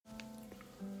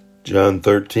John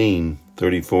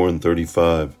 13:34 and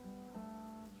 35.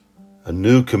 A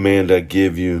new command I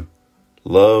give you,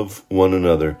 love one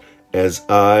another. As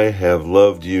I have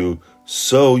loved you,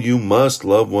 so you must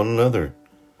love one another.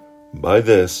 By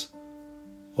this,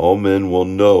 all men will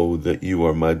know that you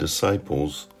are my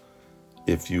disciples,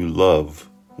 if you love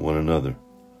one another.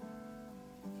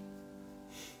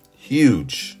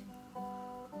 Huge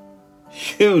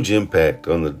impact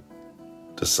on the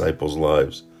disciples'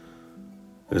 lives.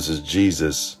 This is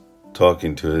Jesus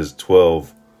talking to his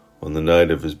 12 on the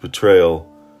night of his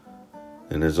betrayal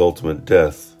and his ultimate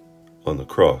death on the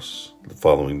cross the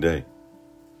following day.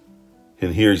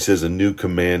 And here he says, a new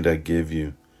command I give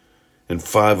you. And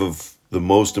 5 of the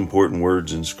most important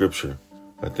words in Scripture,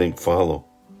 I think, follow.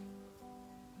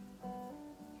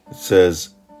 It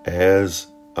says, as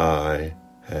I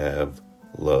have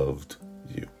loved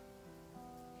you.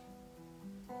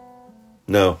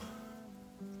 Now,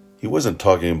 he wasn't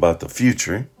talking about the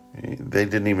future. They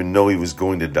didn't even know he was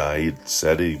going to die. He had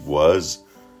said he was.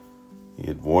 He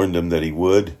had warned them that he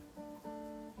would.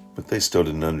 But they still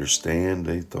didn't understand.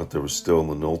 They thought there was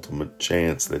still an ultimate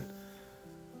chance that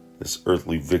this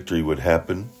earthly victory would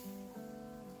happen.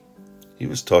 He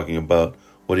was talking about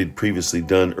what he'd previously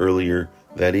done earlier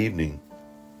that evening.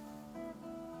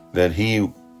 That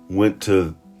he went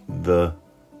to the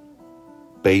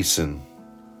basin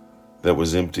that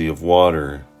was empty of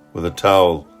water with a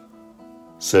towel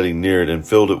sitting near it and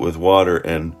filled it with water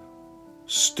and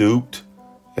stooped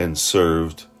and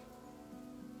served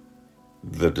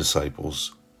the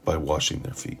disciples by washing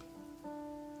their feet.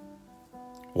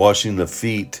 Washing the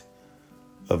feet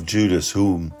of Judas,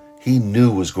 whom he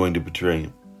knew was going to betray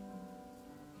him.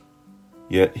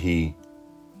 Yet he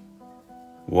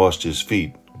washed his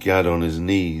feet, got on his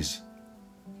knees,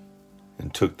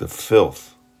 and took the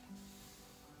filth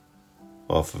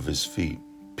off of his feet.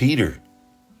 Peter,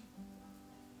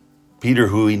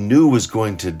 who he knew was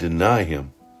going to deny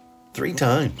him 3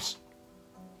 times.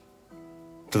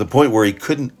 To the point where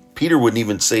Peter wouldn't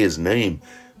even say his name,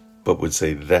 but would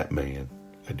say, that man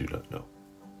I do not know.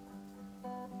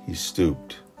 He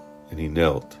stooped and he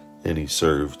knelt and he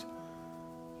served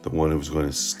the one who was going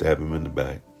to stab him in the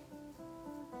back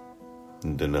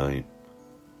and deny him.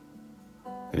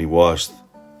 And he washed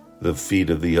the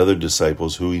feet of the other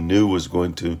disciples who he knew was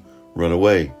going to run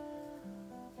away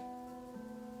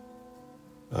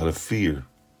out of fear.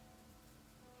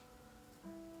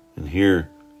 And here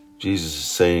Jesus is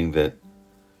saying that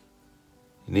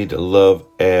you need to love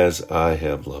as I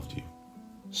have loved you.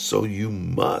 So you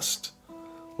must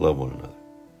love one another.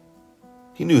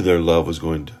 He knew their love was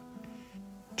going to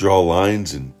draw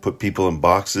lines and put people in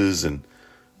boxes and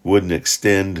wouldn't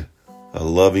extend a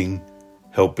loving,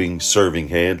 helping, serving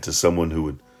hand to someone who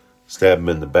would stab them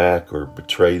in the back or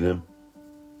betray them.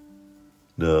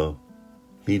 No,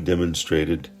 he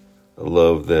demonstrated a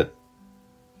love that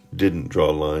didn't draw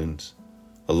lines,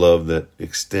 a love that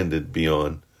extended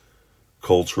beyond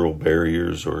cultural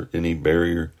barriers or any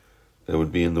barrier that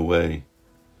would be in the way.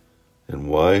 And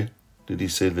why did he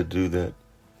say to do that?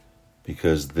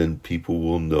 Because then people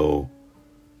will know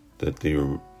that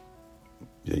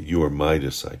you are my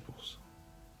disciples.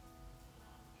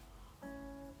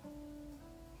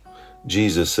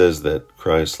 Jesus says that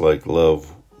Christ-like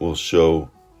love will show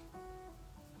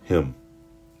him.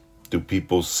 Do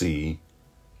people see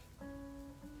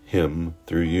him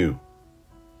through you?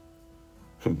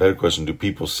 A better question, do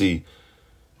people see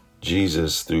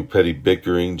Jesus through petty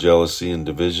bickering, jealousy, and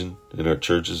division in our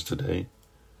churches today?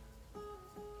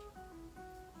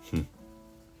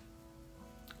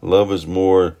 Love is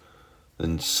more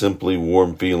than simply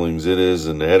warm feelings. It is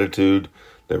an attitude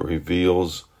that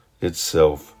reveals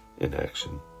itself in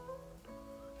action.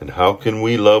 And how can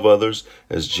we love others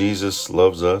as Jesus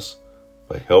loves us?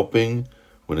 By helping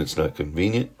when it's not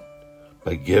convenient,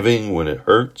 by giving when it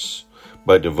hurts,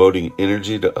 by devoting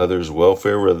energy to others'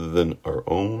 welfare rather than our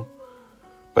own,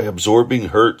 by absorbing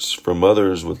hurts from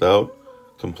others without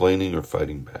complaining or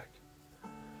fighting back.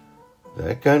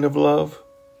 That kind of love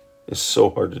is so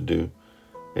hard to do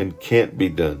and can't be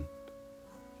done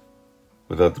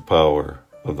without the power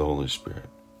of the Holy Spirit.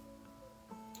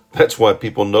 That's why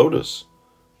people notice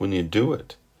when you do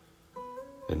it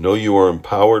and know you are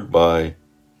empowered by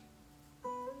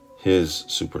His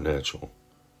supernatural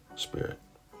Spirit.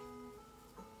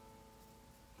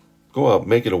 Go out,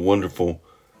 make it a wonderful,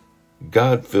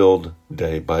 God-filled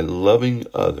day by loving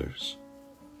others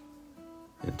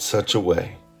in such a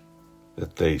way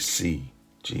that they see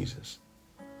Jesus.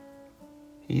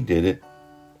 He did it.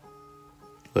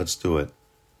 Let's do it.